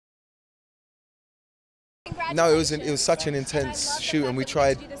No, it was such an intense shoot, and we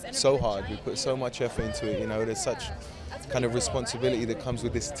tried so hard. We put so much effort into it. You know, there's such kind of responsibility that comes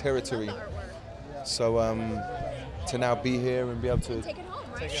with this territory. So to now be here and be able to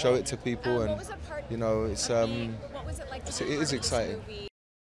show it to people, and you know, it is exciting.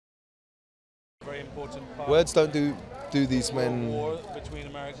 Words don't do these men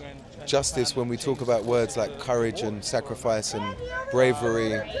justice when we talk about words like courage and sacrifice and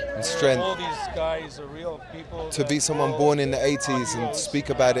bravery and strength. All these guys are real people. To be someone born in the 80s and speak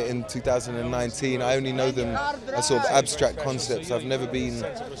about it in 2019, I only know them as sort of abstract concepts. I've never been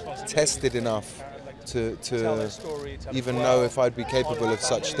tested enough to even know if I'd be capable of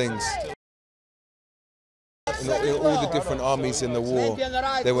such things. In all the different armies in the war,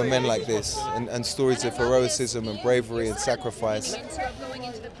 there were men like this, and stories of heroism and bravery and sacrifice.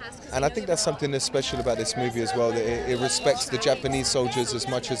 And I think that's something that's special about this movie as well, that it respects the Japanese soldiers as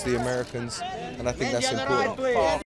much as the Americans, and I think that's important.